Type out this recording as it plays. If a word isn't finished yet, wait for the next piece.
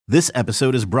This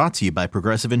episode is brought to you by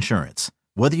Progressive Insurance.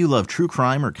 Whether you love true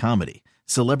crime or comedy,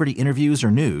 celebrity interviews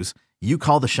or news, you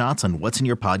call the shots on what's in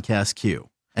your podcast queue.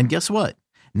 And guess what?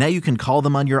 Now you can call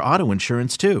them on your auto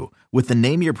insurance too with the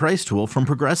Name Your Price tool from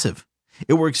Progressive.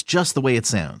 It works just the way it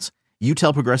sounds. You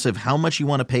tell Progressive how much you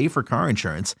want to pay for car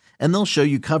insurance, and they'll show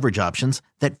you coverage options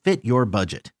that fit your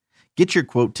budget. Get your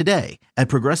quote today at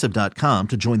Progressive.com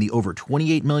to join the over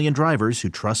 28 million drivers who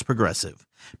trust Progressive.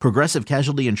 Progressive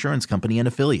Casualty Insurance Company and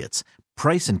Affiliates.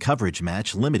 Price and coverage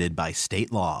match limited by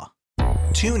state law.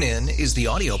 TuneIn is the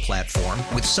audio platform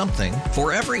with something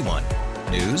for everyone.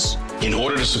 News. In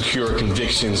order to secure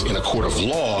convictions in a court of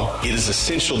law, it is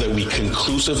essential that we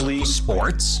conclusively.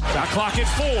 Sports. Shot clock at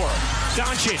 4.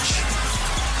 Doncic.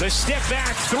 The step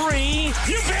back 3.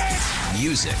 You bet.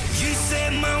 Music. You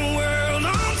set my world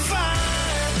on fire.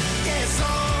 Yes,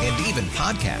 and even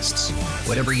podcasts.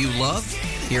 Whatever you love,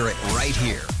 hear it right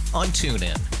here on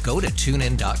TuneIn. Go to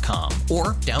TuneIn.com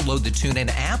or download the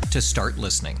TuneIn app to start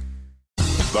listening.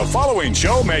 The following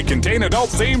show may contain adult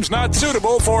themes not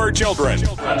suitable for children.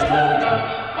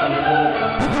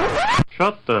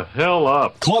 Shut the hell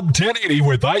up. Club 1080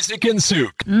 with Isaac and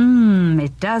Suk.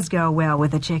 It does go well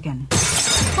with a chicken.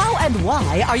 How and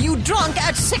why are you drunk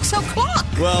at 6 o'clock?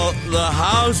 Well, the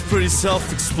how's pretty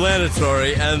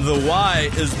self-explanatory, and the why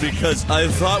is because I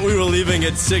thought we were leaving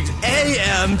at 6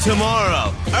 a.m.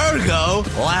 tomorrow. Ergo,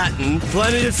 Latin,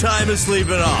 plenty of time to sleep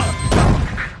it off.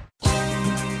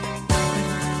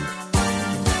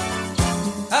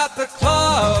 At the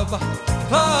club,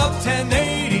 Club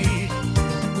 1080,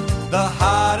 the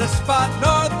hottest spot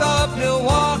north of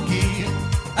Milwaukee.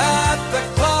 At the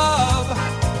club,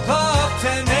 Club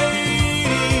 1080,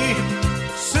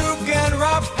 Suk and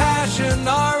Rob's passion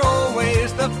are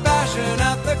always the fashion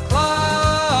at the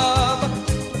club.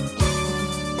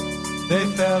 They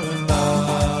fell in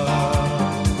love.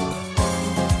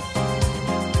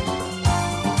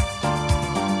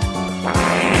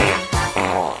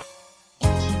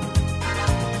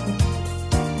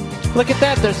 Look at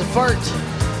that, there's a fart.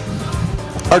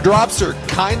 Our drops are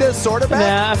kinda, sorta back?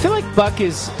 Nah, I feel like Buck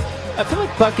is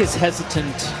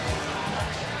hesitant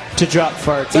to drop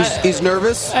farts. He's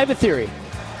nervous? I have a theory.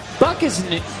 Buck is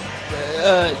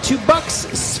to Buck's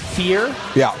sphere.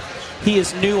 Yeah. He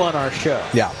is new on our show.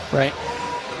 Yeah. Right?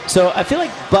 So I feel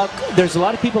like Buck, there's a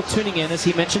lot of people tuning in, as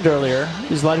he mentioned earlier.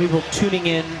 There's a lot of people tuning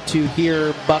in to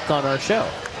hear Buck on our show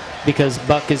because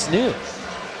Buck is new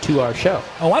to our show.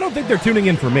 Oh, I don't think they're tuning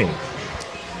in for me.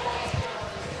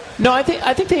 No, I think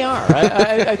they are.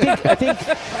 I think I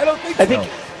don't think so. I think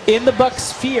in the Buck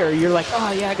sphere, you're like,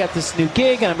 oh yeah, I got this new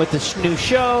gig and I'm with this new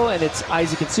show and it's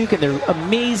Isaac and Suk and they're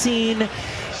amazing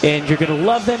and you're gonna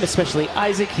love them, especially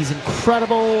Isaac. He's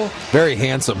incredible. Very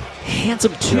handsome.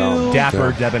 Handsome too.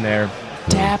 Dapper, debonair.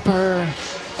 Dapper.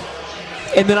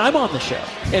 And then I'm on the show,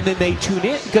 and then they tune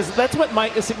in because that's what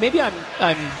maybe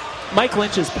I'm Mike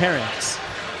Lynch's parents.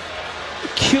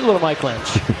 Cute little Mike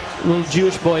Lynch, little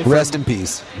Jewish boy. From Rest in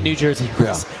peace, New Jersey.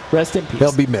 Yeah. Rest in peace.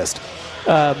 He'll be missed.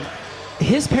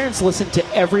 His parents listened to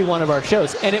every one of our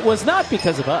shows, and it was not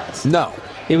because of us. No.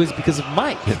 It was because of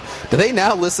Mike. Do they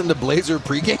now listen to Blazer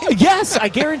pregame? Yes, I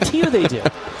guarantee you they do.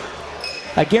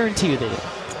 I guarantee you they do.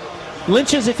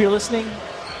 Lynches, if you're listening,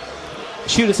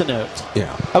 shoot us a note.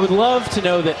 Yeah. I would love to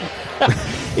know that.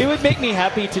 It would make me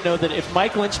happy to know that if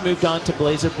Mike Lynch moved on to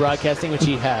Blazer Broadcasting, which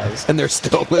he has, and they're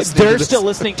still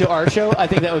listening to our show, I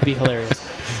think that would be hilarious.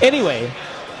 Anyway,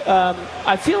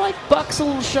 I feel like Buck's a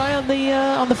little shy on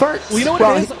the farts. Well, you know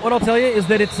what it is? What I'll tell you is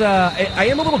that it's I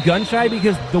am a little gun shy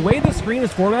because the way the screen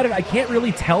is formatted, I can't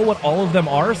really tell what all of them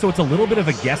are, so it's a little bit of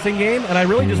a guessing game, and I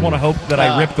really just want to hope that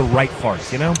I rip the right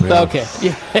farts, you know? Yeah. Okay.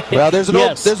 Yeah. Well, there's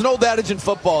an old adage in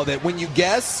football that when you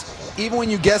guess, even when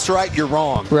you guess right, you're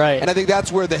wrong. Right. And I think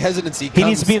that's where the hesitancy comes. He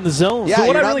needs to be in the zone. Yeah, so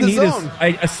what you're I really need is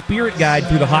a spirit guide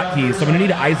through the hotkeys, so I'm going to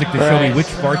need Isaac to show me which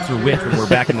farts are which when we're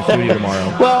back in the studio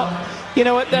tomorrow. Well, you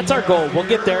know what? That's our goal. We'll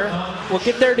get there. We'll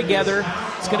get there together.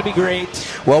 It's going to be great.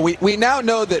 Well, we now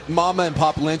know that Mama and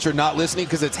Papa Lynch are not listening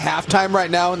because it's halftime right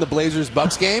now in the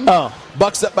Blazers-Bucks game. Oh.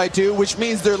 Bucks up by 2, which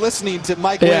means they're listening to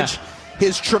Mike Lynch,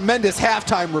 his tremendous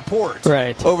halftime report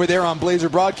over there on Blazer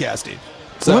Broadcasting.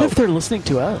 So, what if they're listening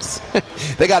to us?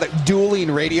 They got dueling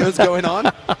radios going on.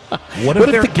 What if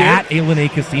they're at A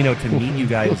Casino to meet you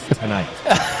guys tonight?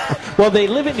 Well, they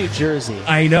live in New Jersey.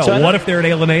 I know. So what if they're at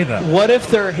A though? What if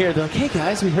they're here? They're like, hey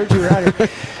guys, we heard you were out here.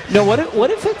 No, what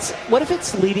if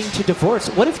it's leading to divorce?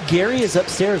 What if Gary is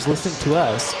upstairs listening to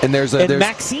us, and there's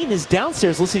Maxine is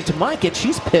downstairs listening to Mike, and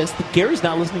she's pissed that Gary's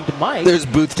not listening to Mike. There's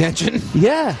booth tension.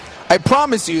 Yeah. I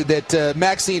promise you that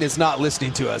Maxine is not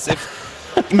listening to us.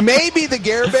 Maybe the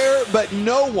Gare Bear, but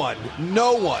no one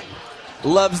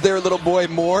loves their little boy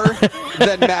more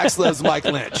than Max loves Mike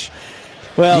Lynch.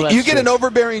 Well, you get an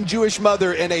overbearing Jewish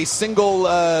mother and a single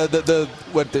the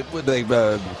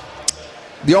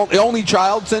only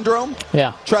child syndrome.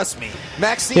 Yeah, trust me,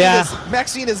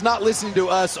 Maxine is not listening to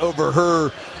us over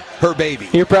her baby.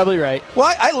 You're probably right.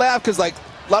 Well, I laugh because like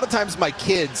a lot of times my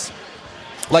kids,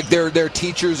 like their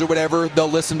teachers or whatever, they'll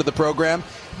listen to the program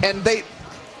and they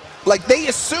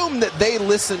assume that they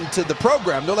listen to the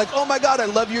program. They're like, "Oh my God, I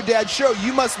love your dad's show.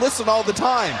 You must listen all the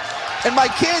time." And my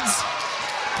kids,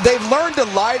 they've learned to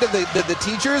lie to the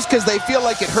teachers because they feel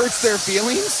like it hurts their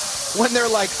feelings when they're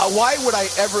like, "Why would I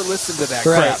ever listen to that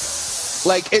crap?"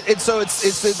 Like, so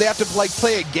they have to like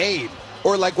play a game.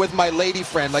 Or like with my lady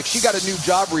friend, like she got a new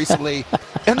job recently,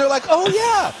 and they're like, "Oh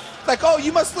yeah." Like, "Oh,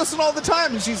 you must listen all the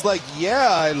time." And she's like, "Yeah,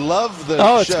 I love the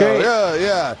show." It's great.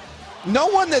 Yeah. No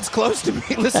one that's close to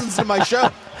me listens to my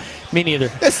show. Me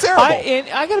neither. It's terrible.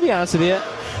 I got to be honest with you.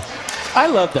 I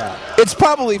love that. It's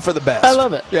probably for the best. I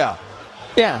love it. Yeah.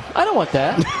 Yeah, I don't want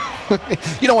that.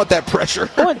 You don't want that pressure.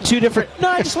 I want two different. No,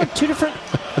 I just want two different.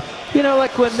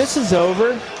 Like when this is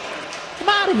over, I'm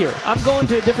out of here. I'm going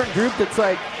to a different group that's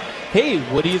like, "Hey,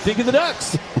 what do you think of the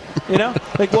Ducks?"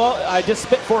 Well, I just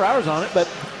spent 4 hours on it, but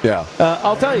yeah,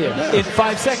 I'll tell you in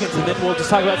 5 seconds, and then we'll just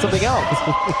talk about something else.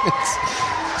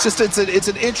 It's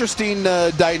an interesting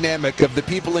dynamic of the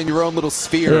people in your own little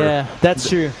sphere. Yeah, that's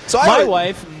true. So my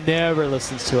wife never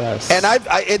listens to us, and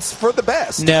it's for the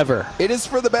best. Never. It is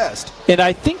for the best. And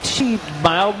I think she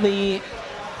mildly.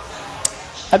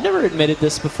 I've never admitted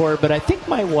this before, but I think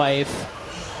my wife.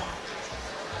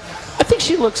 I think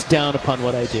she looks down upon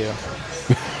what I do.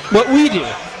 What we do.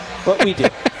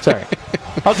 Sorry.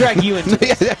 I'll drag you into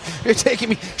it. You're taking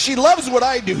me. She loves what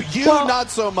I do. Not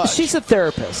so much. She's a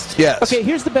therapist. Yes. Okay,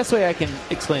 here's the best way I can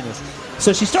explain this.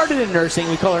 So she started in nursing.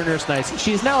 We call her Nurse Nice.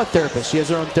 She is now a therapist. She has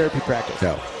her own therapy practice.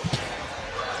 No.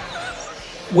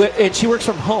 And she works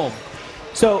from home.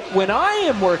 So when I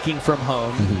am working from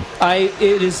home,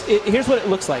 here's what it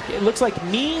looks like. It looks like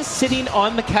me sitting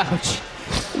on the couch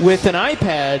with an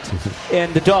iPad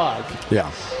and the dog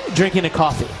drinking a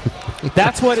coffee.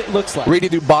 That's what it looks like. Reading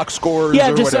through box scores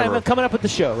or whatever. I'm coming up with the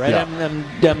show, right?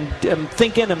 Yeah. I'm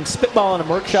thinking, I'm spitballing, I'm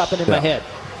workshopping in my head.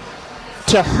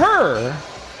 To her,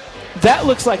 that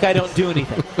looks like I don't do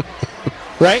anything.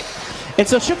 Right? And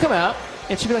so she'll come out,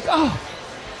 and she'll be like, "Oh."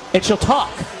 And she'll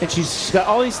talk. And she's got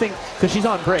all these things, because she's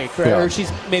on break, right? Or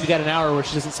she's maybe got an hour where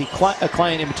she doesn't see a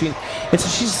client in between. And so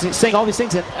she's saying all these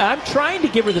things, and I'm trying to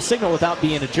give her the signal without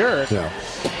being a jerk. Yeah.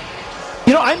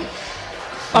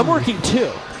 I'm working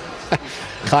too.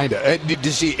 Kind of. Did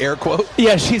she air quote?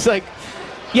 Yeah, she's like,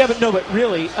 but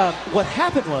really, what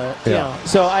happened was,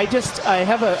 so I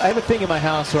have a thing in my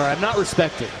house where I'm not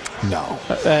respected. No.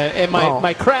 And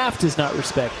my craft is not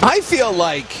respected. I feel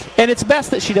like... And it's best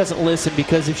that she doesn't listen,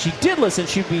 because if she did listen,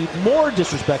 she'd be more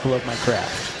disrespectful of my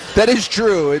craft. That is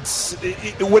true. It's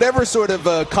whatever sort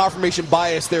of confirmation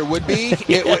bias there would be,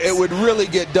 it would really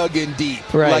get dug in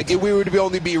deep. Right. Like we would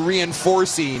only be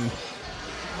reinforcing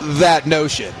that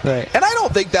notion. Right. And I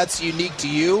don't think that's unique to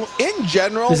you. In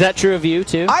general... Is that true of you,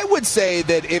 too? I would say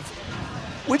that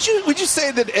Would you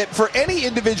say that for any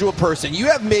individual person, you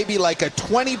have maybe like a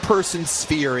 20-person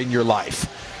sphere in your life?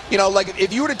 Like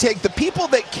if you were to take the people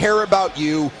that care about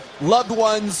you, loved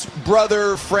ones,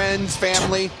 brother, friends,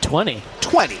 family. 20,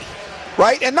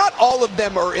 right? And not all of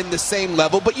them are in the same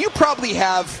level, but you probably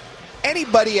have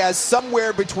anybody as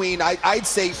somewhere between, I'd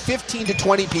say 15 to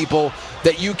 20 people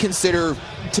that you consider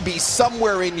to be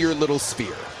somewhere in your little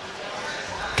sphere.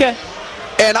 Okay.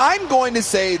 And I'm going to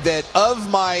say that of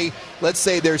my... Let's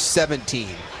say there's 17.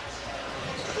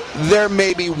 There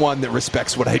may be one that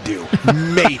respects what I do.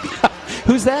 Maybe.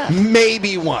 Who's that?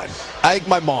 Maybe one. I think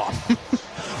my mom.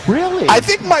 Really? I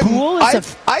think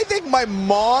my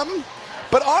mom,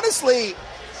 but honestly,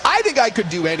 I think I could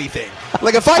do anything.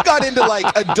 Like if I got into like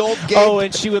adult gay,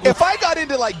 and she would. If I got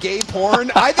into like gay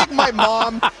porn, I think my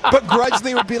mom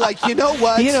begrudgingly would be like, you know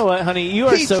what? You know what, honey? You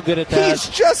are so good at that.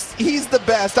 He's the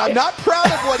best. I'm not proud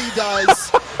of what he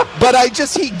does, but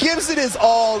he gives it his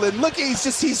all. And look, he's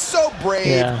so brave.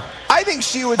 Yeah. I think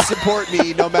she would support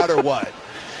me no matter what.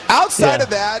 Outside of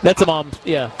that, that's a mom.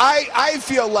 Yeah. I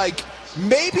feel like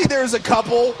maybe there's a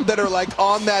couple that are like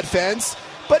on that fence.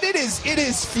 But it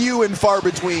is few and far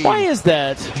between. Why is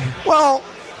that? Well,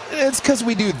 it's because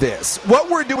we do this. What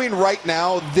we're doing right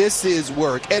now, this is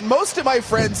work. And most of my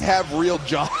friends have real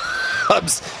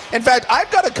jobs. In fact, I've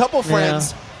got a couple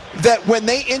friends that when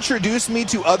they introduce me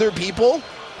to other people,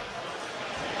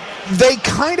 they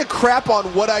kind of crap on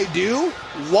what I do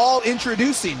while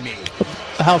introducing me.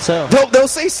 How so? They'll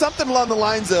say something along the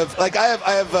lines of, like, I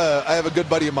have a good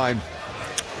buddy of mine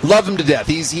Love him to death.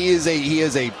 He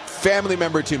is a family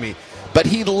member to me. But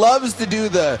he loves to do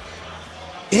the,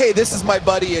 hey, this is my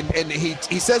buddy, and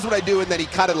he says what I do, and then he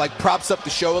kind of like props up the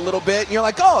show a little bit, and you're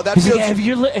like, oh, that feels... Have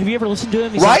you ever listened to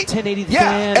him? He's right? on 1080 The yeah,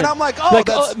 Fan, and I'm like, oh,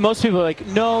 that's... most people are like,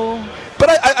 no. But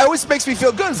I always makes me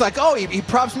feel good. It's like, oh, he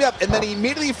props me up, and then he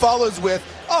immediately follows with,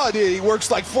 oh, dude, he works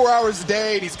like 4 hours a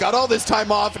day, and he's got all this time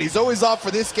off, and he's always off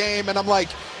for this game, and I'm like,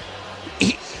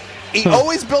 he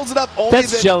always builds it up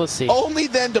jealousy. Only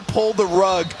then to pull the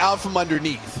rug out from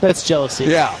underneath. That's jealousy.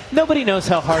 Yeah. Nobody knows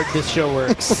how hard this show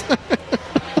works.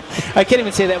 I can't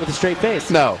even say that with a straight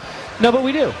face. No, but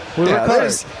we do. We work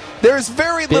hard. There's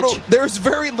very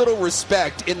little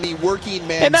respect in the working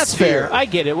man. And that's fair. I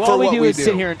get it. All we do is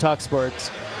sit here and talk sports.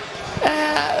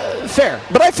 Fair.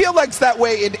 But I feel like it's that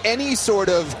way in any sort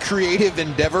of creative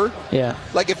endeavor. Yeah.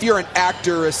 Like if you're an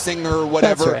actor, a singer, or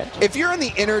whatever. That's right. If you're in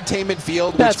the entertainment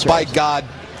field, which by God,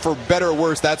 for better or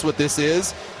worse, that's what this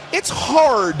is, it's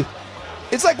hard.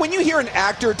 It's like when you hear an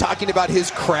actor talking about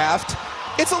his craft,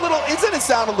 doesn't it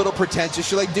sound a little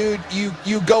pretentious? You're like, dude,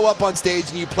 you go up on stage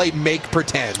and you play make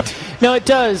pretend. No, it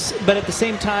does. But at the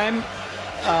same time,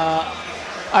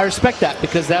 I respect that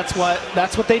because that's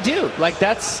what they do. Like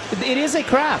it is a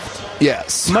craft.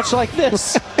 Yes. Much like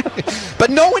this.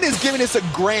 But no one is giving us a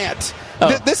grant.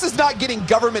 Oh. This is not getting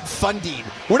government funding.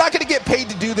 We're not going to get paid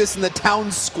to do this in the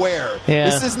town square. Yeah,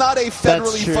 this is not a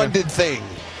federally funded thing.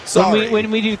 Sorry.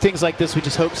 When we do things like this, we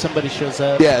just hope somebody shows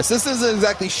up. Yes, this isn't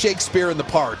exactly Shakespeare in the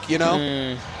Park, you know?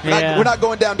 We're not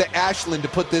going down to Ashland to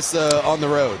put this on the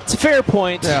road. It's a fair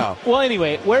point. Yeah. Well,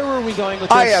 anyway, where were we going with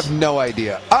this? I have no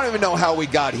idea. I don't even know how we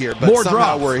got here, but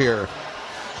somehow we're here.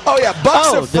 Oh, yeah,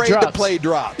 Buck's afraid to play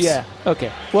drops. Yeah,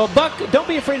 okay. Well, Buck, don't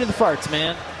be afraid of the farts,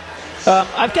 man.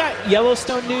 I've got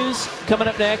Yellowstone news coming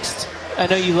up next. I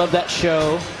know you love that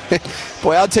show.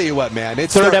 Boy, I'll tell you what, man.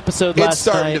 Third episode last night. It's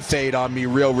starting to fade on me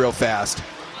real fast.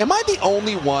 Am I the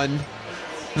only one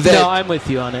that... No, I'm with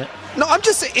you on it. No, I'm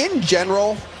just saying, in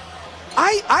general,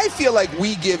 I feel like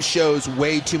we give shows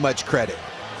way too much credit.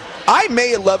 I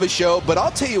may love a show, but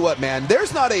I'll tell you what, man.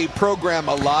 There's not a program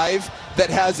alive that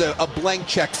has a blank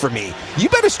check for me. You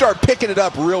better start picking it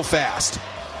up real fast.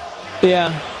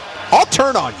 Yeah. I'll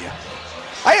turn on you.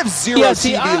 I have zero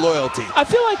TV loyalty. I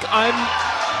feel like I'm...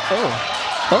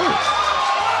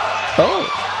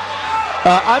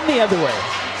 I'm the other way.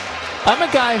 I'm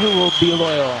a guy who will be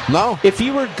loyal. No. If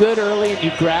you were good early and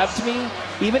you grabbed me,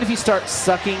 even if you start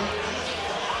sucking,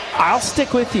 I'll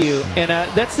stick with you. And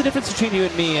that's the difference between you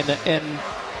and me. And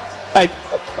I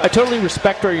totally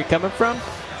respect where you're coming from,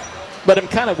 but I'm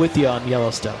kind of with you on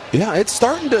Yellowstone. Yeah, it's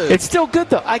starting to... It's still good,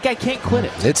 though. I can't quit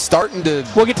it. It's starting to...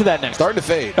 We'll get to that next. Starting to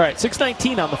fade. All right,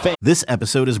 6:19 on the Fan. This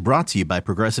episode is brought to you by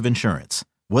Progressive Insurance.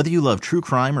 Whether you love true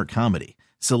crime or comedy,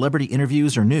 celebrity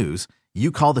interviews or news,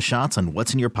 you call the shots on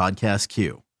what's in your podcast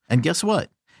queue. And guess what?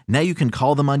 Now you can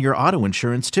call them on your auto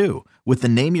insurance, too, with the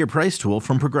Name Your Price tool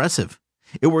from Progressive.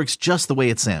 It works just the way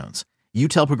it sounds. You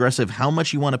tell Progressive how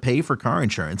much you want to pay for car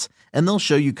insurance, and they'll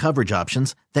show you coverage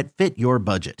options that fit your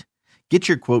budget. Get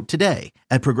your quote today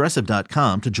at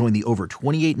Progressive.com to join the over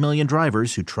 28 million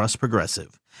drivers who trust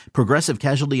Progressive. Progressive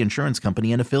Casualty Insurance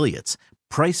Company and Affiliates.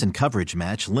 Price and coverage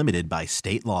match limited by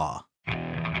state law.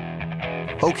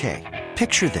 Okay,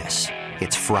 picture this.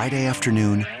 It's Friday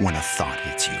afternoon when a thought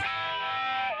hits you.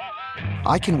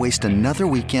 I can waste another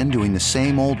weekend doing the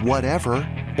same old whatever,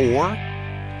 or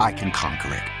I can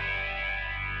conquer it.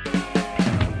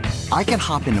 I can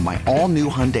hop into my all-new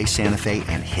Hyundai Santa Fe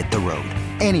and hit the road.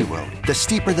 Any road. The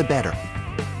steeper, the better.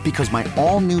 Because my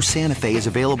all-new Santa Fe is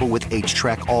available with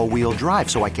H-Track all-wheel drive,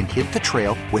 so I can hit the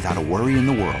trail without a worry in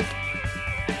the world.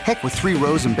 Heck, with 3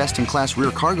 rows and best-in-class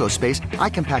rear cargo space, I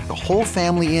can pack the whole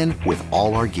family in with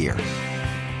all our gear.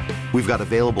 We've got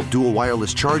available dual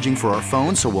wireless charging for our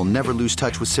phones, so we'll never lose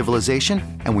touch with civilization,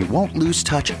 and we won't lose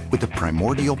touch with the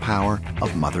primordial power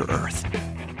of Mother Earth.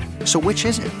 So which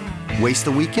is it? Waste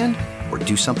the weekend or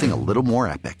do something a little more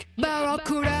epic?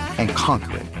 And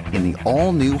conquer it in the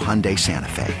all-new Hyundai Santa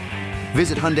Fe.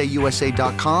 Visit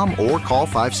HyundaiUSA.com or call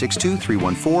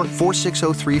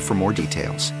 562-314-4603 for more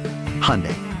details.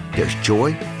 Hyundai, there's joy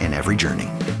in every journey.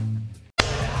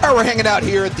 All right, we're hanging out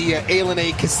here at the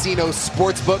A&A Casino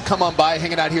Sportsbook. Come on by,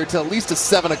 hanging out here till at least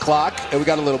 7 o'clock. And we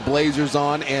got a little Blazers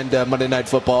on and Monday Night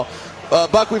Football.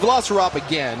 Buck, we've lost Rob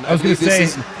again. I was going to say,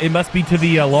 it must be to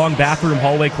the long bathroom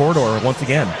hallway corridor once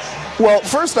again. Well,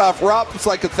 first off, Rob's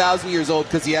like 1,000 years old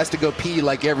because he has to go pee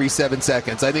like every 7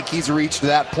 seconds. I think he's reached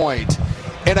that point.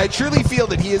 And I truly feel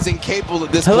that he is incapable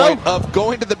at this point of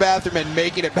going to the bathroom and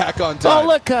making it back on time. Oh,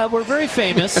 look, we're very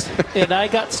famous, and I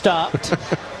got stopped.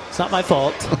 It's not my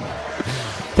fault.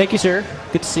 Thank you, sir.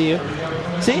 Good to see you.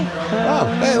 See?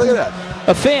 Hey, look at that.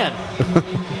 A fan.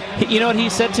 You know what he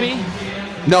said to me?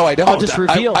 No, I don't. I'll just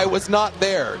reveal. I was not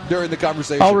there during the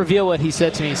conversation. I'll reveal what he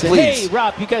said to me. He said, Please. "Hey,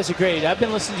 Rob, you guys are great. I've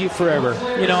been listening to you forever.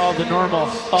 You know, all the normal,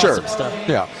 awesome stuff."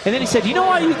 Yeah. And then he said, "You know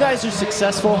why you guys are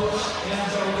successful?"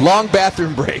 Long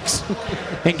bathroom breaks.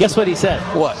 And guess what he said?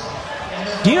 What?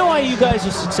 Do you know why you guys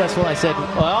are successful? I said,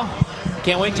 well,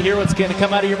 can't wait to hear what's going to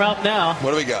come out of your mouth now.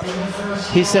 What do we got?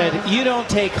 He said, you don't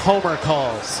take Homer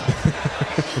calls.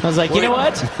 I was like, you know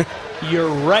what? You're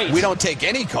right. We don't take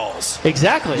any calls.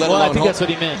 Exactly. Well, I think that's what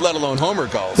he meant. Let alone Homer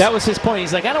calls. That was his point.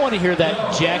 He's like, I don't want to hear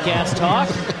that jackass talk.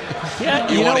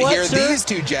 Yeah, you know want to what, hear sir? these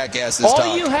two jackasses All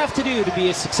talk. you have to do to be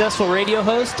a successful radio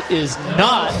host is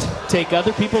not take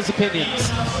other people's opinions.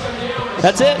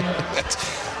 That's it.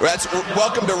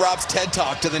 Welcome to Rob's TED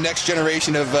Talk to the next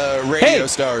generation of radio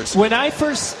stars. When I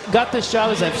first got this job,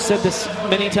 as I've said this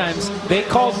many times, they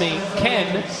called me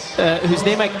Ken, whose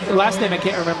last name I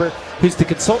can't remember, who's the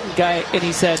consultant guy, and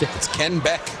he said... It's Ken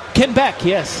Beck. Ken Beck,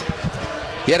 yes.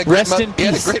 He had a great, he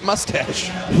had a great mustache.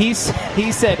 He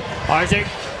said, Isaac,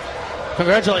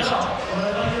 congratulations.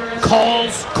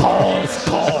 Calls.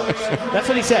 That's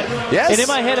what he said. Yes. And in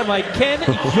my head, I'm like, Ken,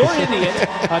 you're an idiot.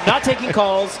 I'm not taking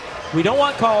calls. We don't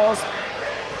want calls.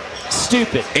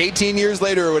 Stupid. 18 years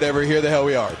later or whatever, here the hell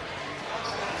we are.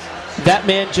 That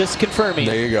man just confirming.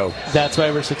 There you go. That's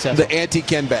why we're successful. The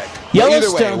anti-Ken Beck.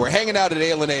 Yellowstone. Either way, we're hanging out at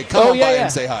A&A. Come on by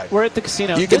and say hi. We're at the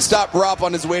casino. You can stop Rob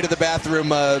on his way to the bathroom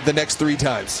the next 3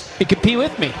 times. You can pee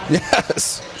with me.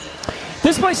 Yes.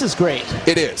 This place is great.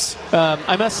 It is.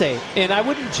 I must say. And I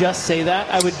wouldn't just say that.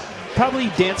 I would probably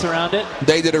dance around it.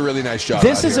 They did a really nice job.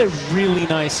 This is a really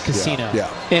nice casino.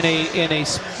 Yeah. In a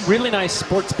really nice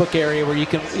sports book area where you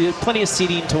can plenty of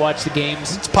seating to watch the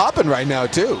games. It's popping right now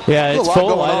too. Yeah, There's it's a lot full.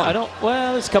 going on. I don't.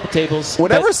 Well, there's a couple tables.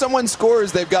 Whenever someone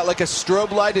scores, they've got like a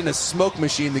strobe light and a smoke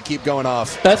machine that keep going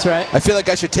off. That's right. I feel like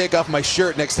I should take off my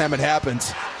shirt next time it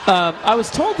happens. I was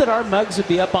told that our mugs would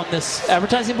be up on this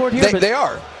advertising board here. They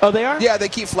are. Oh, they are? Yeah, they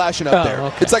keep flashing up there.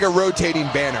 Okay. It's like a rotating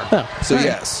banner. So, all right.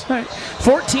 yes. All right.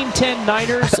 14-10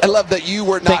 Niners. I love that you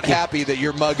were not happy that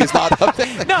your mug is not up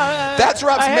there. No, that's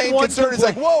Rob's main concern. It's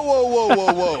like,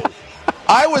 whoa.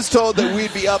 I was told that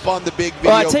we'd be up on the big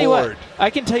video I'll tell you board. what, I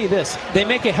can tell you this. They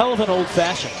make a hell of an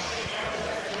old-fashioned.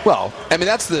 Well, I mean,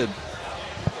 that's the...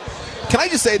 Can I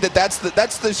just say that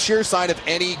that's the sure sign of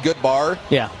any good bar?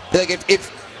 Yeah. Like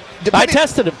if I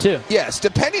tested them too. Yes,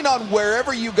 depending on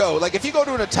wherever you go. Like if you go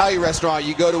to an Italian restaurant,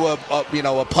 you go to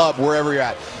a pub, wherever you're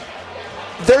at.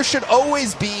 There should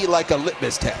always be like a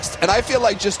litmus test, and I feel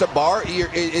like just a bar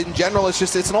in general, it's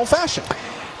an old fashioned.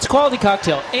 It's a quality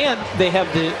cocktail, and they have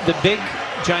the big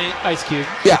giant ice cube.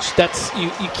 Yeah, that's you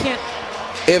can't.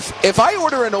 If I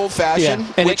order an old fashioned,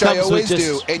 which I always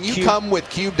do, and you come with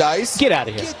cubed ice, get out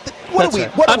of here. What are we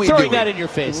doing? I'm throwing that in your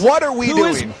face. What are we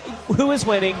doing? Who is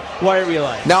winning? Why are we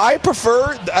alive? Now, I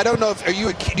prefer, I don't know, do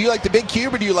you like the big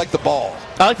cube or do you like the ball?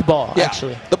 I like the ball,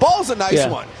 actually. The ball's a nice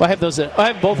one. Well, I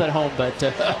have both at home, but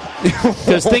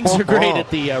because things are great at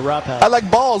the Rob House. I like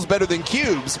balls better than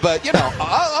cubes, but,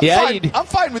 I'm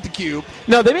fine with the cube.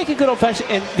 No, they make a good old-fashioned,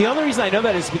 and the only reason I know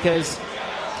that is because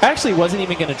I actually wasn't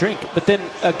even going to drink, but then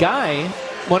a guy,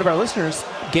 one of our listeners,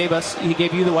 gave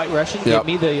you the White Russian, gave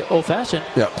me the old-fashioned.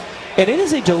 Yep. And it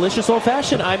is a delicious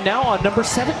old-fashioned. I'm now on number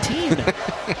 17.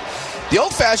 The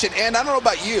old-fashioned, and I don't know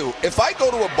about you, if I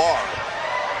go to a bar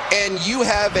and you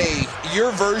have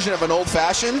your version of an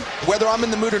old-fashioned, whether I'm in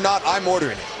the mood or not, I'm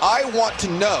ordering it. I want to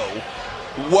know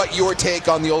what your take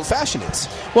on the old-fashioned is.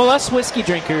 Well, us whiskey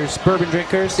drinkers, bourbon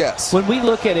drinkers, yes. When we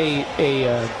look at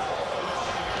a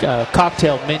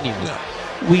cocktail menu,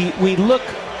 we look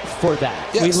for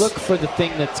that. Yes. We look for the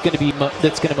thing that's going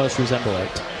to most resemble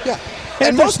it. Yeah.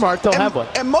 And if they're smart, they'll have one.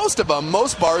 And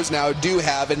most bars now do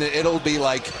have, and it'll be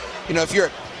like, if you're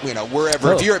at,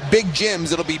 wherever, if you're at Big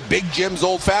Jim's, it'll be Big Jim's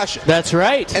Old Fashioned. That's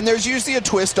right. And there's usually a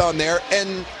twist on there,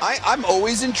 and I'm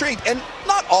always intrigued. And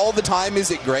not all the time is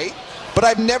it great, but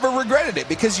I've never regretted it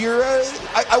because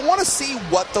I want to see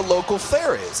what the local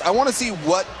flair is. I want to see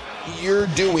what you're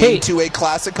doing to a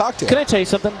classic cocktail. Can I tell you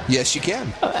something? Yes, you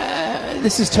can.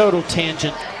 This is total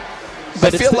tangent.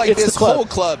 But I feel like this whole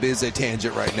club is a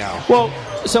tangent right now. Well,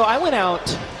 so I went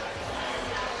out.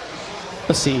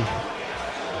 Let's see.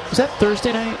 Was that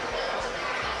Thursday night?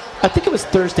 I think it was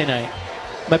Thursday night.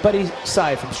 My buddy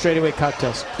Cy from Straightaway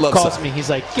Cocktails calls me. He's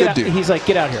like, get out. He's like,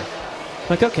 get out here. I'm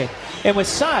like, okay. And with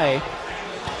Cy,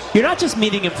 you're not just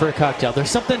meeting him for a cocktail. There's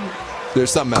something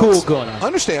cool else going on.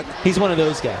 Understand? He's one of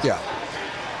those guys. Yeah.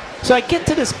 So I get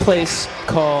to this place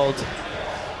called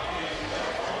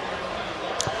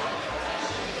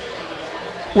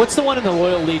What's the one in the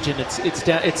Loyal Legion? It's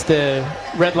the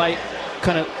red light,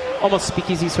 kind of almost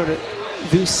speakeasy sort of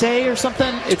Vusay or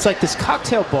something. It's like this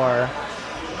cocktail bar,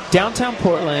 downtown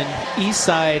Portland, east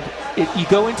side. You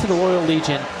go into the Loyal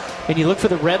Legion, and you look for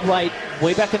the red light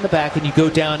way back in the back, and you go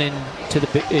down into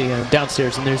the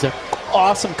downstairs, and there's an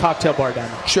awesome cocktail bar down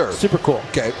there. Sure. Super cool.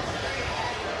 Okay.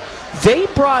 They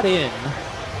brought in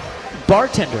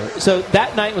bartender. So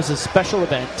that night was a special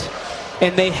event.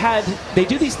 And they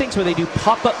do these things where they do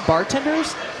pop-up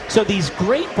bartenders. So these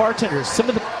great bartenders, some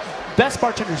of the best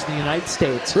bartenders in the United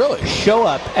States, really show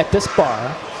up at this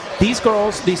bar. These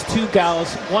girls, these two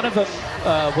gals, one of them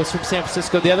was from San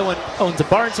Francisco. The other one owns a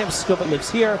bar in San Francisco but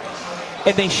lives here.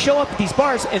 And they show up at these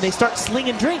bars and they start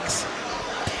slinging drinks.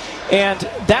 And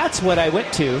that's what I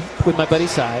went to with my buddy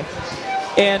Cy.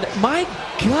 And my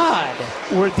God,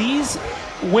 were these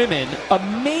women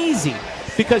amazing.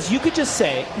 Because you could just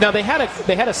say, now they had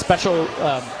a special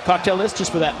cocktail list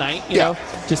just for that night, you know,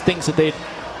 just things that they'd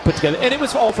put together. And it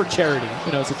was all for charity,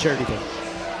 you know, it's a charity thing.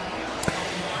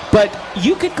 But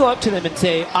you could go up to them and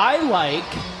say, I like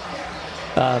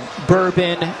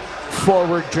bourbon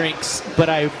forward drinks, but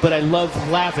I love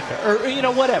lavender, or, you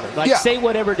know, whatever. Like, say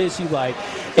whatever it is you like.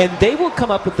 And they will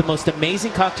come up with the most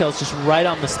amazing cocktails just right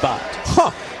on the spot.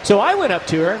 Huh. So I went up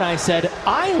to her and I said,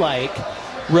 I like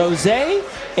rosé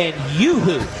and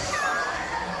Yoo-hoo.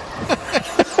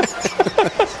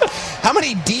 How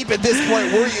many deep at this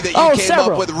point were you that you came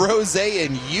several. up with rosé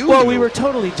and Yoo-hoo? Well, we were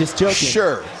totally just joking.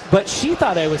 Sure. But she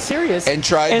thought I was serious. And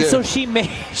tried to. And so she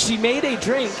made a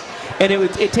drink, and it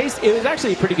was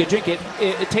actually a pretty good drink.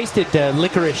 It tasted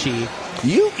licorice-y.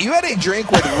 You had a drink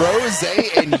with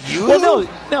rosé and Yoo-hoo? Well,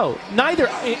 no,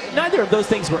 neither of those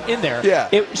things were in there. Yeah.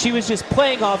 She was just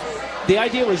playing off. The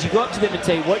idea was you go up to them and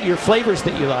say what your flavors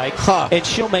that you like, and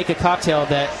she'll make a cocktail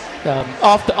that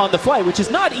on the fly, which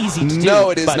is not easy to do. No,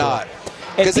 it is not.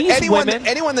 Because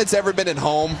anyone that's ever been at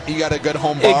home, you got a good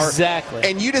home bar. Exactly.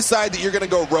 And you decide that you're going to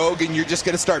go rogue and you're just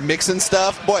going to start mixing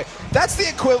stuff. Boy, that's the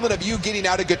equivalent of you getting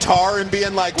out a guitar and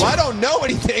being like, well, I don't know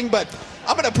anything, but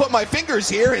I'm going to put my fingers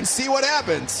here and see what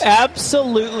happens.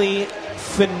 Absolutely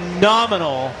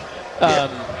phenomenal.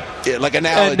 Like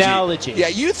analogy. Yeah,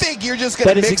 you think you're just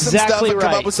going to mix some stuff and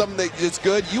come up with something that's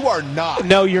good? You are not.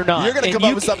 No, you're not. You're going to come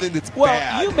up with something that's bad.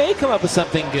 Well, you may come up with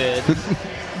something good,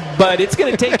 but it's going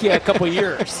to take you a couple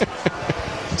years.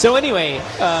 So anyway,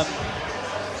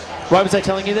 why was I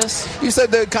telling you this? You said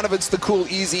it's the cool,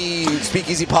 easy,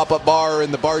 speakeasy pop-up bar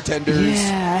and the bartenders.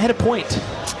 Yeah, I had a point.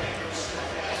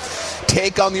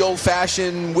 Take on the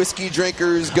old-fashioned whiskey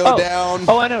drinkers, go down.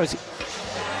 Oh, I know.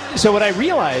 So what I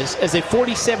realized as a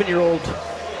 47-year-old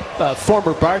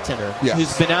former bartender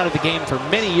who's been out of the game for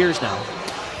many years now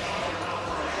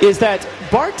is that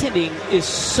bartending is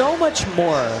so much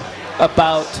more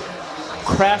about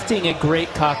crafting a great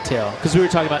cocktail, because we were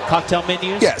talking about cocktail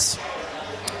menus. Yes.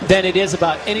 Than it is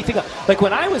about anything else. Like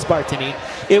when I was bartending,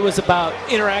 it was about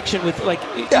interaction with, like,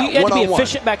 you had to be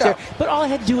efficient back there, but all I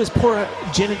had to do was pour a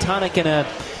gin and tonic and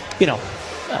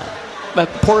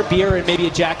pour a beer and maybe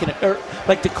a Jack or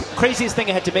like the craziest thing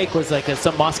I had to make was like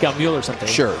some Moscow Mule or something.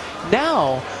 Sure.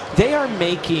 Now they are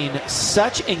making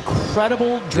such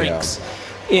incredible drinks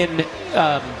in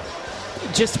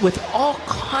just with all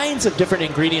kinds of different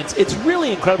ingredients. It's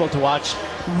really incredible to watch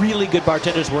really good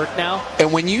bartenders work now.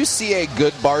 And when you see a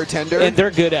good bartender, and they're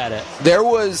good at it.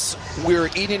 We were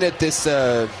eating at this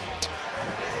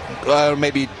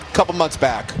maybe a couple months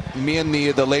back. Me and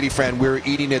the lady friend, we were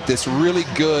eating at this really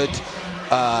good.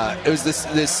 It was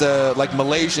this like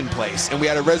Malaysian place, and we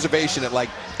had a reservation at like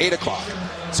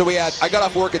 8:00. So I got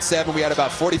off work at 7. We had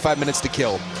about 45 minutes to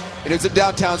kill, and it was in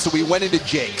downtown. So we went into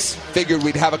Jake's. Figured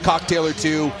we'd have a cocktail or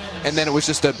two, and then it was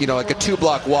just like a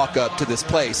 2-block walk up to this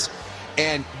place.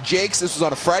 And Jake's. This was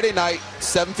on a Friday night,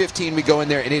 7:15. We go in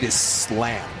there, and it is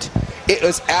slammed. It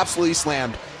was absolutely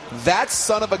slammed. That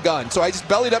son of a gun. So I just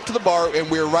bellied up to the bar, and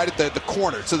we were right at the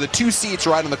corner. So the 2 seats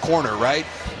right on the corner, right?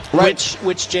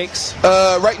 Which Jake's?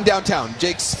 Right in downtown.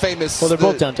 Jake's famous. Well, they're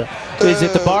both downtown. Is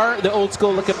it the bar, the old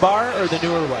school looking bar, or the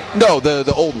newer one? No,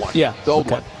 the old one. Yeah, the old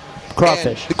one.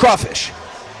 Crawfish. And the Crawfish.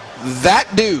 That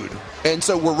dude. And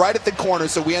so we're right at the corner.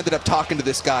 So we ended up talking to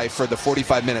this guy for the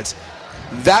 45 minutes.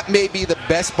 That may be the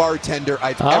best bartender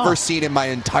I've ever seen in my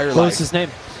entire life. What was his name?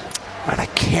 And I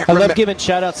can't remember. I love giving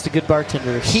shout-outs to good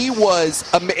bartenders. He was,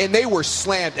 and they were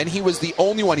slammed, and he was the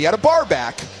only one. He had a bar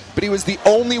back, but he was the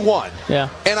only one. Yeah.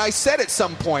 And I said at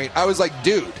some point, I was like,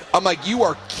 dude, I'm like, you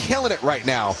are killing it right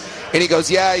now. And he goes,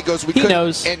 yeah. He goes, we couldn't. He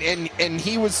knows. And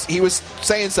he was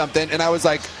saying something, and I was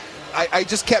like, I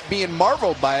just kept being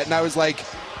marveled by it, and I was like,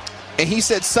 and he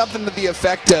said something to the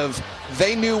effect of,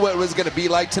 they knew what it was going to be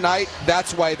like tonight.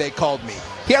 That's why they called me.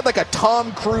 He had like a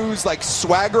Tom Cruise like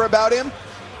swagger about him.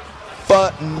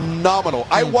 Phenomenal.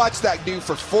 I watched that dude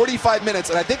for 45 minutes,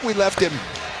 and I think we left him.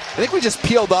 I think we just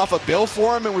peeled off a bill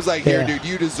for him and was like, "Here, dude,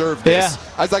 you deserve this."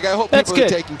 Yeah. I was like, "I hope That's people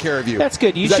good. are taking care of you." That's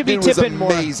good. You that should be dude was tipping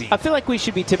more. amazing. I feel like we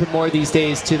should be tipping more these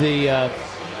days to the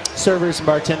servers and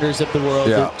bartenders of the world.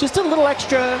 Yeah. Just a little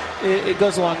extra, it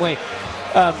goes a long way.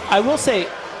 I will say,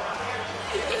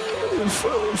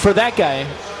 for that guy,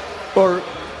 or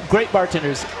great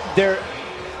bartenders, they're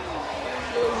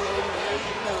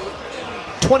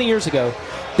 20 years ago,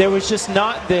 there was just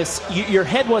not this. Your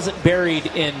head wasn't buried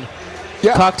in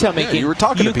cocktail making. You were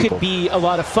talking to people. You could be a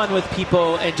lot of fun with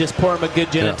people and just pour them a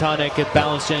good gin and tonic, a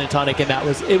balanced gin and tonic, and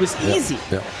it was easy.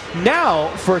 Yeah. Now,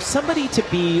 for somebody to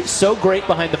be so great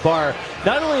behind the bar,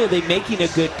 not only are they making a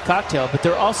good cocktail, but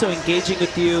they're also engaging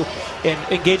with you and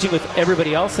engaging with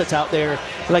everybody else that's out there.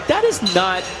 Like, that is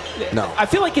not... No. I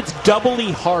feel like it's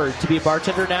doubly hard to be a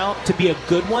bartender now, to be a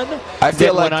good one, I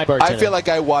feel than when I bartended. I feel like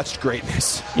I watched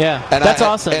greatness. Yeah, and that's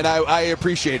awesome. And I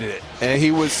appreciated it. And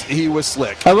he was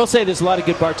slick. I will say there's a lot of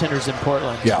good bartenders in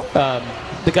Portland. Yeah.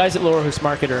 The guys at Lower Hoose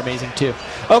Market are amazing, too.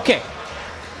 Okay.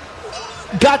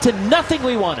 Got to nothing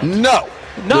we wanted. No.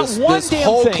 Not one this damn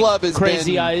whole thing. club has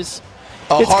Crazy been Eyes.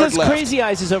 a It's hard because left. Crazy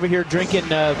Eyes is over here drinking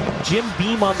Jim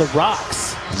Beam on the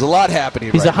rocks. There's a lot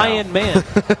happening He's right a high-end man.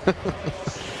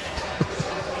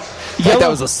 That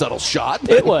was a subtle shot.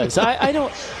 It was. I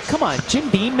don't... Come on, Jim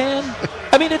Beam, man.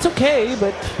 I mean, it's okay,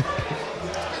 but...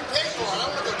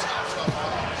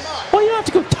 Well, you don't have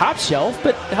to go top shelf,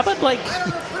 but how about, like...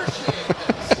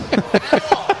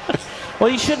 Well,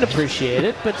 you shouldn't appreciate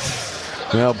it, but...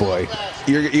 Oh, boy.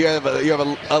 You have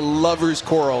a lover's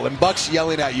quarrel, and Buck's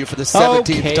yelling at you for the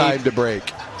 17th time to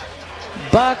break.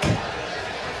 Buck.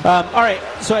 All right,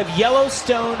 so I have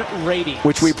Yellowstone ratings.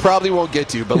 Which we probably won't get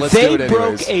to, but let's do it anyways. They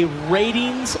broke a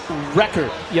ratings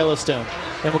record, Yellowstone.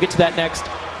 And we'll get to that next.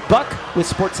 Buck with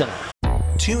SportsCenter.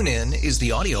 TuneIn is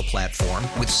the audio platform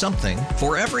with something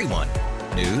for everyone.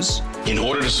 News. In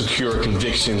order to secure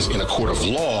convictions in a court of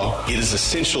law, it is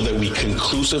essential that we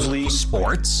conclusively...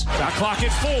 Sports. Shot clock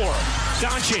at 4.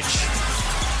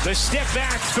 Doncic. The step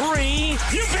back 3.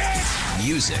 You bet!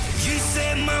 Music. You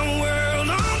set my world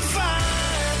on fire.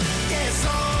 Yes,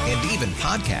 and even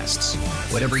podcasts.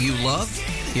 Whatever you love,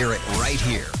 hear it right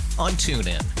here on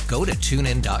TuneIn. Go to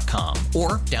TuneIn.com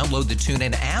or download the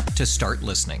TuneIn app to start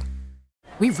listening.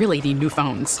 We really need new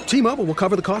phones. T-Mobile will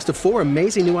cover the cost of 4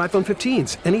 amazing new iPhone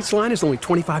 15s, and each line is only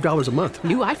 $25 a month.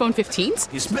 New iPhone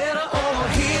 15s? It's better over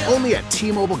here. Only at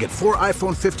T-Mobile, get 4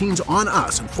 iPhone 15s on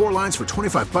us and 4 lines for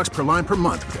 $25 per line per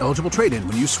month with eligible trade-in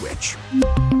when you switch.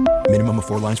 Minimum of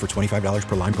 4 lines for $25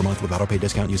 per line per month with autopay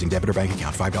discount using debit or bank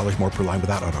account. $5 more per line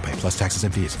without autopay, plus taxes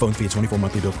and fees. Phone fee at 24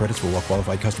 monthly bill credits for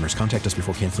well-qualified customers. Contact us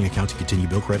before canceling account to continue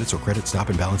bill credits or credit stop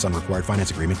and balance on required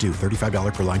finance agreement due.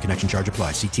 $35 per line connection charge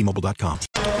applies. See T-Mobile.com.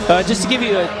 Just to give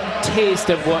you a taste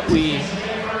of what we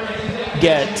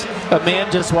get, a man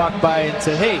just walked by and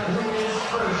said, "Hey,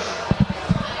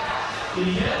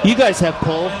 you guys have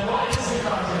pull."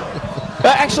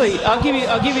 Actually, I'll give you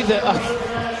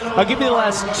the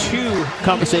last 2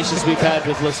 conversations we've had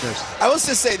with listeners. I will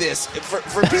just say this: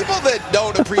 for people that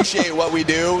don't appreciate what we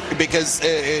do because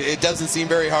it doesn't seem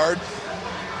very hard,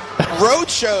 road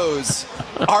shows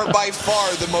are by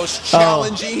far the most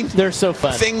challenging they're so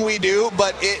fun. thing we do,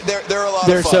 but they're a lot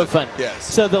They're of fun. so fun.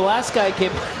 Yes. So the last guy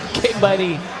came by and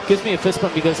he gives me a fist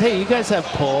bump. He goes, "Hey, you guys have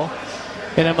pull?"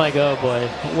 And I'm like, "Oh boy,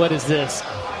 what is this?"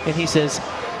 And he says,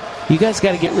 "You guys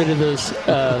got to get rid of those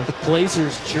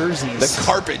Blazers jerseys. The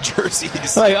carpet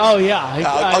jerseys." Like, oh yeah,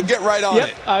 I'll get right on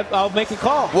it. I'll make a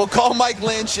call. We'll call Mike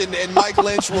Lynch, and Mike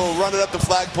Lynch will run it up the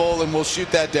flagpole, and we'll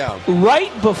shoot that down.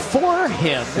 Right before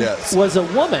him was a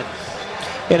woman,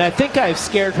 and I think I've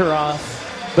scared her off,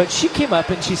 but she came up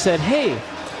and she said, "Hey,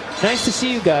 nice to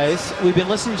see you guys. We've been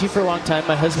listening to you for a long time.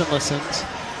 My husband listens.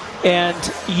 And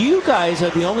you guys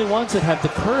are the only ones that have the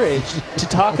courage to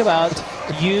talk about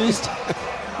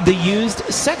the used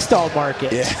sex doll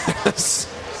market." Yes.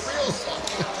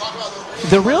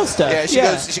 The real stuff. Yeah, she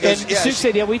goes, and yeah, Sue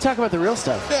said, "Yeah, we talk about the real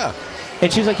stuff." Yeah.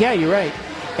 And she was like, "Yeah, you're right."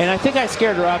 And I think I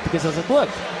scared her off because I was like, "Look,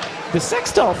 the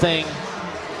sex doll thing,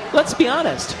 let's be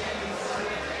honest,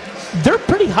 they're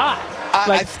pretty hot."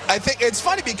 I think it's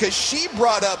funny because she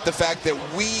brought up the fact that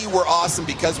we were awesome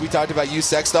because we talked about used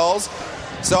sex dolls.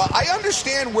 So I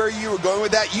understand where you were going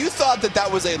with that. You thought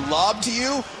that was a lob to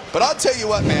you, but I'll tell you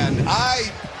what, man.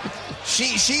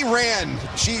 She ran.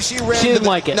 She ran. She didn't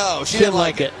like it. No, she didn't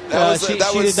like it. She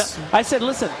did not. I said,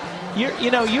 "Listen,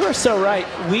 you are so right.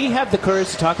 We have the courage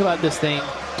to talk about this thing,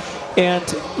 and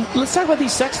let's talk about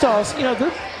these sex dolls.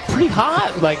 They're pretty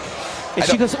hot." Like, and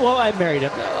she goes, "Well, I married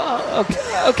him."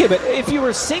 okay, but if you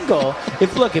were single,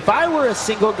 if I were a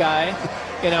single guy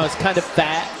and I was kind of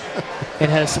fat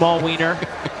and had a small wiener,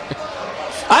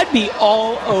 I'd be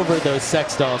all over those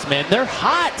sex dolls, man. They're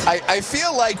hot. I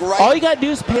feel like all you got to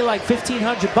do is pay like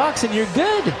 $1,500 and you're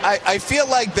good. I feel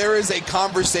like there is a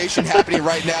conversation happening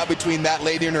right now between that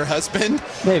lady and her husband.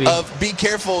 Maybe. Of be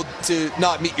careful to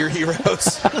not meet your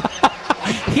heroes.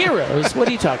 Heroes? What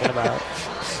are you talking about?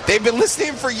 They've been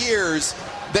listening for years.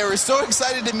 They were so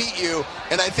excited to meet you,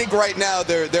 and I think right now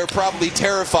they're probably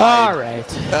terrified. All right.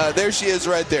 There she is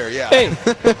right there, yeah. Hey.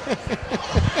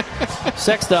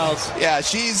 Sex dolls. Yeah,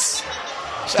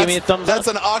 give me a thumbs up. That's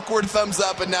an awkward thumbs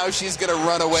up, and now she's going to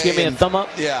run away. Give me a thumb up?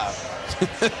 Yeah.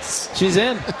 She's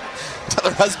in. Until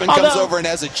her husband comes over and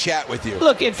has a chat with you.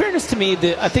 Look, in fairness to me,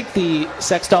 I think the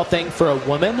sex doll thing for a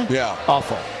woman,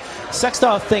 awful. Sex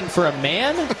doll thing for a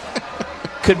man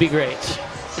could be great.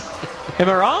 Am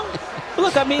I wrong?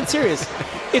 Look, I'm being serious.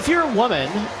 If you're a woman,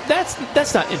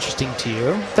 that's not interesting to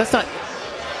you. That's not,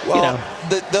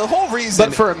 the whole reason.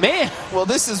 But for a man. Well,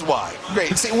 this is why.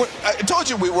 Great. See, I told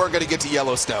you we weren't going to get to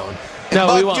Yellowstone.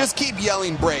 No, we won't. Just keep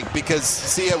yelling break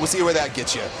because we'll see where that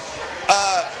gets you.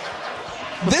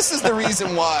 This is the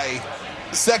reason why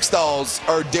sex dolls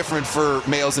are different for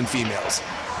males and females.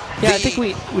 Yeah, I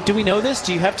think do we know this?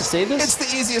 Do you have to say this? It's the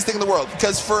easiest thing in the world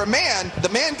because for a man, the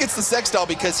man gets the sex doll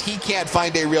because he can't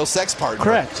find a real sex partner.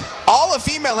 Correct. All a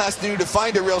female has to do to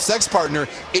find a real sex partner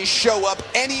is show up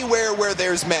anywhere where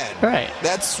there's men. Right.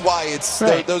 That's why it's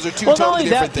right. Those are two totally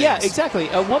different things. Yeah, exactly.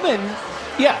 A woman,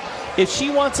 if she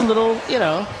wants a little,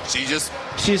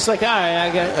 she's like,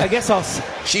 I guess I'll.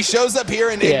 She shows up here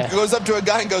and goes up to a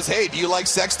guy and goes, "Hey, do you like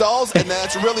sex dolls?" And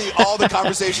that's really all the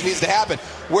conversation needs to happen.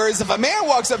 Whereas if a man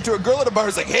walks up to a girl at a bar and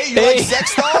is like, "Hey, you like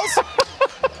sex dolls?"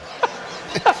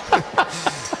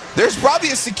 There's probably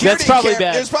a security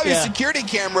a security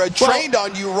camera trained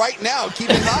on you right now,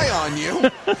 keeping an eye on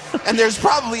you, and there's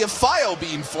probably a file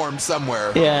being formed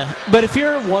somewhere. Yeah, but if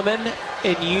you're a woman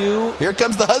and you... Here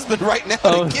comes the husband right now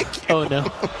to kick you. Oh,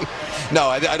 no. No,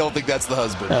 I don't think that's the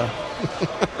husband. Oh.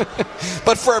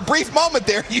 But for a brief moment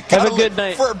there, you got have a good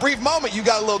night. For a brief moment, you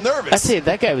got a little nervous. I tell you,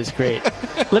 that guy was great.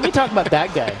 Let me talk about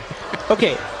that guy.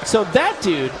 Okay, so that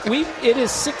dude,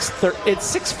 it's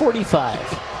 6:45.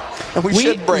 And we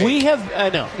should break. We have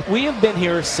been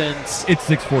here since... It's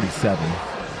 6:47.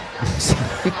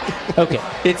 Okay,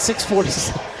 it's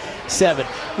 6:47.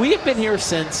 We have been here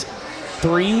since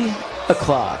 3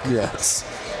 o'clock. Yes.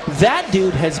 That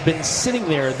dude has been sitting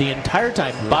there the entire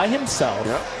time by himself.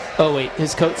 Yep. Oh, wait,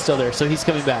 his coat's still there, so he's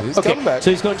coming back. He's coming back. So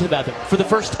he's going to the bathroom for the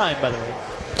first time, by the way.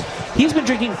 He's been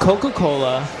drinking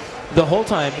Coca-Cola the whole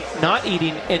time, not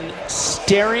eating, and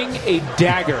staring a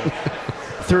dagger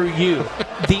through you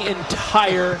the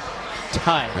entire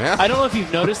time. Yeah. I don't know if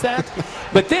you've noticed that,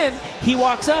 but then he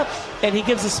walks up and he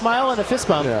gives a smile and a fist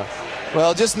bump. Yeah.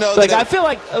 Well, just know that I feel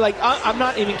like I'm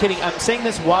not even kidding. I'm saying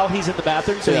this while he's in the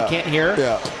bathroom, so he can't hear.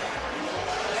 Yeah.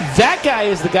 That guy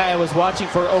is the guy I was watching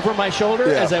for over my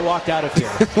shoulder as I walked out of here.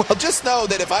 Well, just know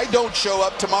that if I don't show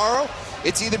up tomorrow,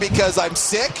 it's either because I'm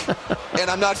sick and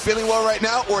I'm not feeling well right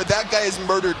now, or that guy has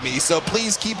murdered me. So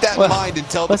please keep that in mind and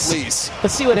tell the police.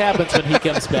 Let's see what happens when he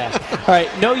comes back. All right,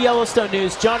 no Yellowstone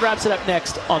news. John wraps it up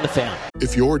next on The Fan.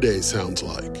 If your day sounds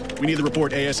like... We need the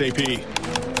report ASAP.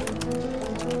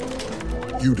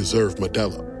 You deserve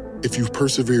Modelo. If you've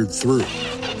persevered through...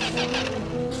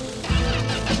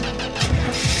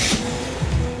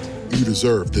 You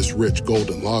deserve this rich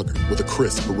golden lager with a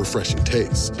crisp but refreshing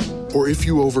taste. Or if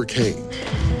you overcame... 2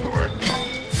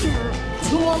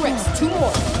 more reps, 2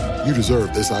 more. You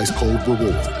deserve this ice-cold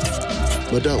reward.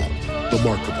 Modelo, the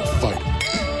Remarkable Fighter.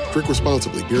 Drink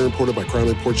responsibly. Beer imported by Crown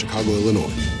Imports, Chicago,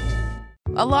 Illinois.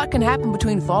 A lot can happen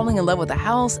between falling in love with a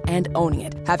house and owning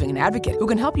it. Having an advocate who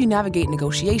can help you navigate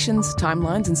negotiations,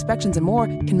 timelines, inspections, and more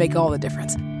can make all the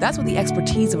difference. That's what the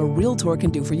expertise of a Realtor can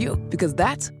do for you, because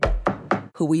that's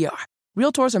who we are.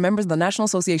 Realtors are members of the National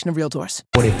Association of Realtors.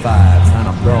 45, kind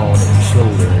of broad at the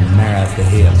shoulder and narrow at the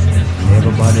hip. And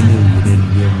everybody knew you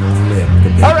didn't give no lip.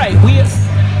 All right,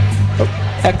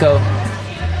 echo.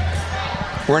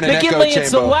 We're in an echo McKinley, chamber.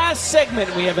 It's the last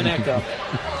segment. We have an echo.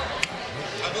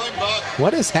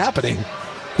 What is happening?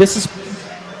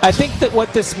 I think that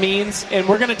what this means, and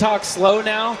we're going to talk slow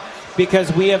now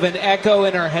because we have an echo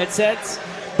in our headsets,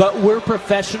 but we're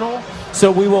professional,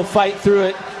 so we will fight through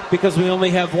it because we only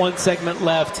have one segment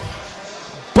left.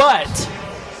 But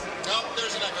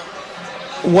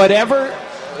whatever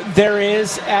there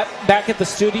is back at the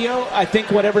studio, I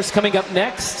think whatever's coming up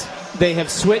next, they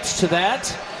have switched to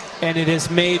that, and it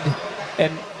has made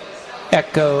an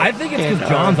echo. I think it's because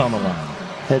John's on the line.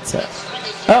 Headset.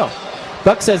 Oh,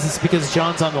 Buck says it's because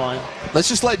John's on the line. Let's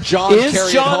just let John Is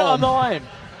carry John it home. on the line?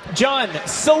 John,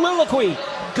 soliloquy.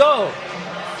 Go.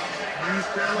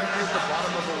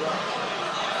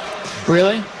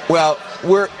 Really? Well,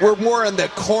 we're more in the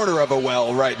corner of a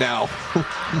well right now.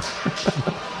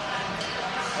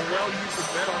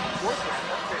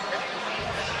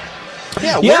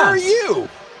 Yeah, where are you?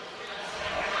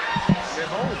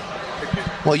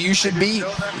 Well, you should be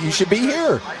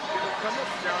here.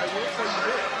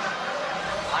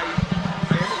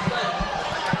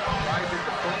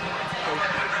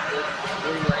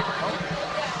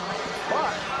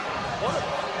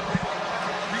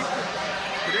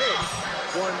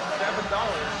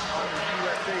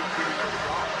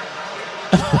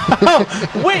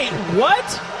 Wait, what?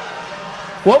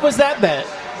 What was that bet?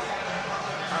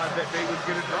 That they would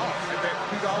get a draw. I bet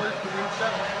 $2 to win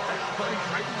 7.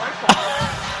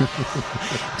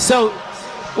 So,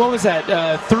 what was that?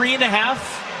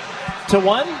 3.5 to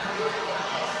 1? I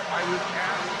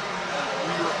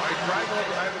drive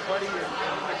over. I have a buddy and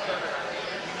my son and I.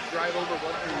 We drive over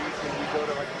once a week and we go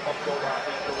to like a Buffalo Wild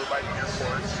Wings over by the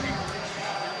airport. We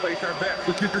place our bet,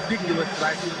 which is ridiculous that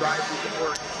I can drive to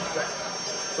work.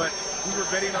 But we were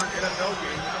betting on NFL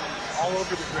games all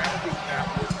over the DraftKings app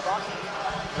with soccer.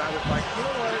 And I was like, you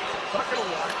know what? I'm not going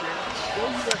to watch it. Go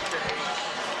USA.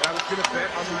 And I was going to bet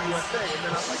on the USA. And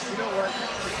then I'm like, you know what?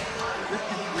 This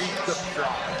can read the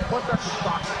draw. Plus, that's a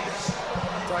soccer game.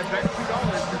 So I bet $2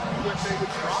 that the USA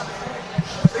would draw today.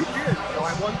 They did. So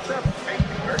I won 7. Thank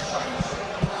you very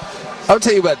much. I'll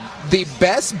tell you what, the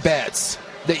best bets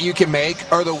that you can make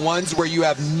are the ones where you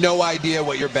have no idea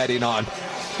what you're betting on.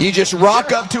 You just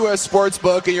rock up to a sports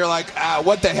book and you're like,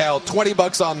 what the hell,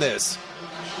 $20 on this.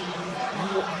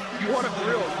 You want a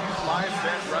thrill, use live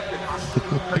bet Rustin. I'll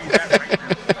tell you that right now.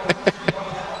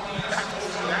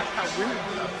 That's how winning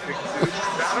stuff, big dude.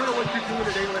 I don't know what you're doing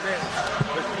today with it,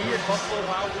 but me and Buffalo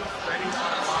Wild Wings betting on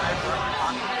live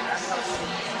Rustin. That's how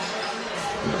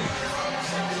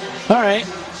winning. All right.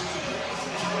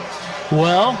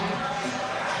 Well,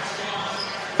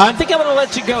 I think I'm going to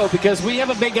let you go because we have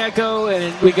a big echo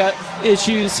and we got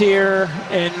issues here.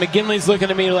 And McGinley's looking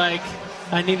at me like,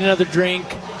 I need another drink.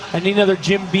 I need another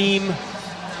Jim Beam.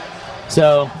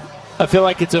 So I feel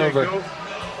like it's over.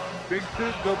 Big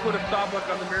Sid, go put a stop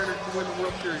on the Mariners to win the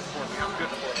World Series for me. I'm good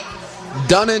for it.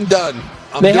 Done and done.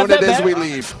 I'm They doing have it that as bet? we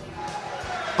leave.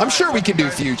 I'm sure we can do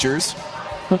futures.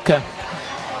 Okay.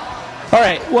 All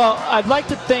right. Well, I'd like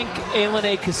to thank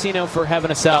A Casino for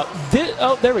having us out.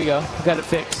 There we go. I got it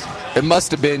fixed. It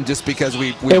must have been just because we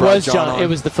It brought was John John. on. It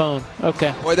was the phone.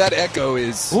 Okay. Boy, that echo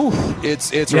is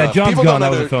it's Yeah, rough. John's People gone. don't That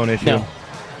was under- a phone issue. No.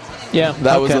 Yeah.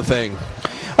 That was okay. the thing.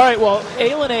 All right, well,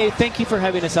 A, thank you for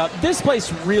having us out. This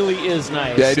place really is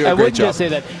nice. Yeah, you do a I great wouldn't job. just say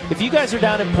that. If you guys are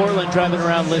down in Portland driving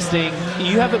around listening,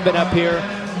 you haven't been up here,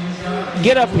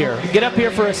 get up here. Get up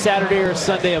here for a Saturday or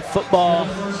Sunday of football.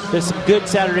 There's some good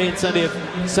Saturday and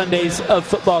Sundays of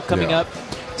football coming up.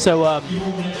 So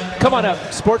come on up.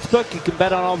 Sportsbook, you can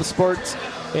bet on all the sports.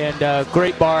 And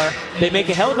great bar. They make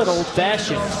a hell of an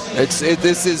old-fashioned.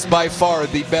 This is by far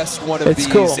the best one of It's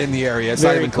these cool. in the area. It's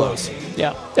Very not even cool. close.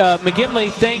 Yeah.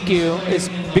 McGinley, thank you.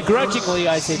 Begrudgingly,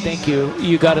 I say thank you.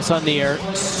 You got us on the air.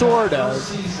 Sort of.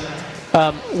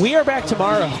 We are back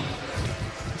tomorrow.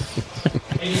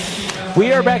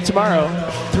 We are back tomorrow,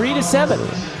 3 to 7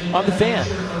 on The Fan.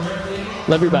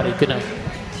 Love everybody. Good night.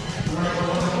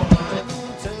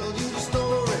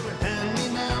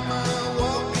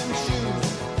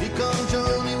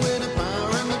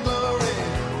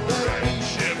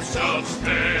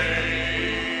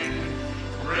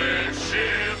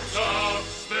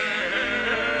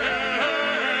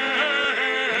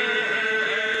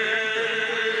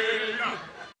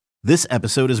 This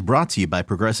episode is brought to you by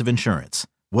Progressive Insurance.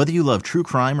 Whether you love true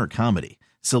crime or comedy,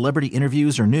 celebrity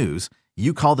interviews or news,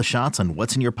 you call the shots on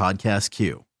what's in your podcast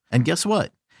queue. And guess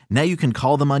what? Now you can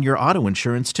call them on your auto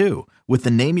insurance too with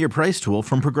the Name Your Price tool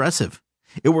from Progressive.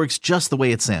 It works just the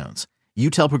way it sounds. You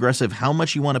tell Progressive how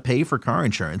much you want to pay for car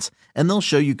insurance, and they'll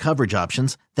show you coverage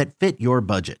options that fit your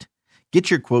budget. Get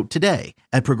your quote today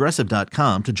at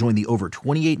Progressive.com to join the over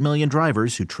 28 million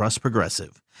drivers who trust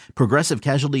Progressive. Progressive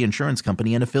Casualty Insurance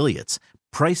Company and Affiliates.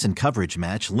 Price and coverage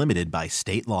match limited by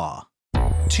state law.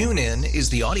 TuneIn is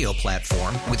the audio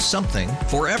platform with something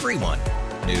for everyone.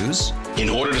 News. In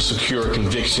order to secure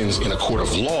convictions in a court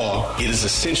of law, it is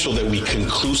essential that we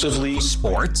conclusively.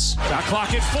 Sports. Shot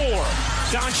clock at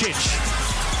 4.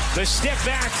 Doncic. The step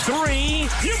back 3.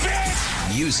 You bet.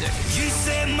 Music. You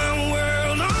set my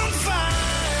world on fire.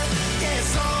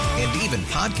 Yes, And even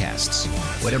podcasts.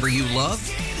 Whatever you love,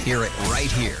 hear it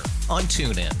right here on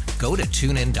TuneIn. Go to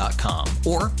TuneIn.com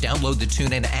or download the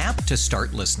TuneIn app to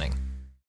start listening.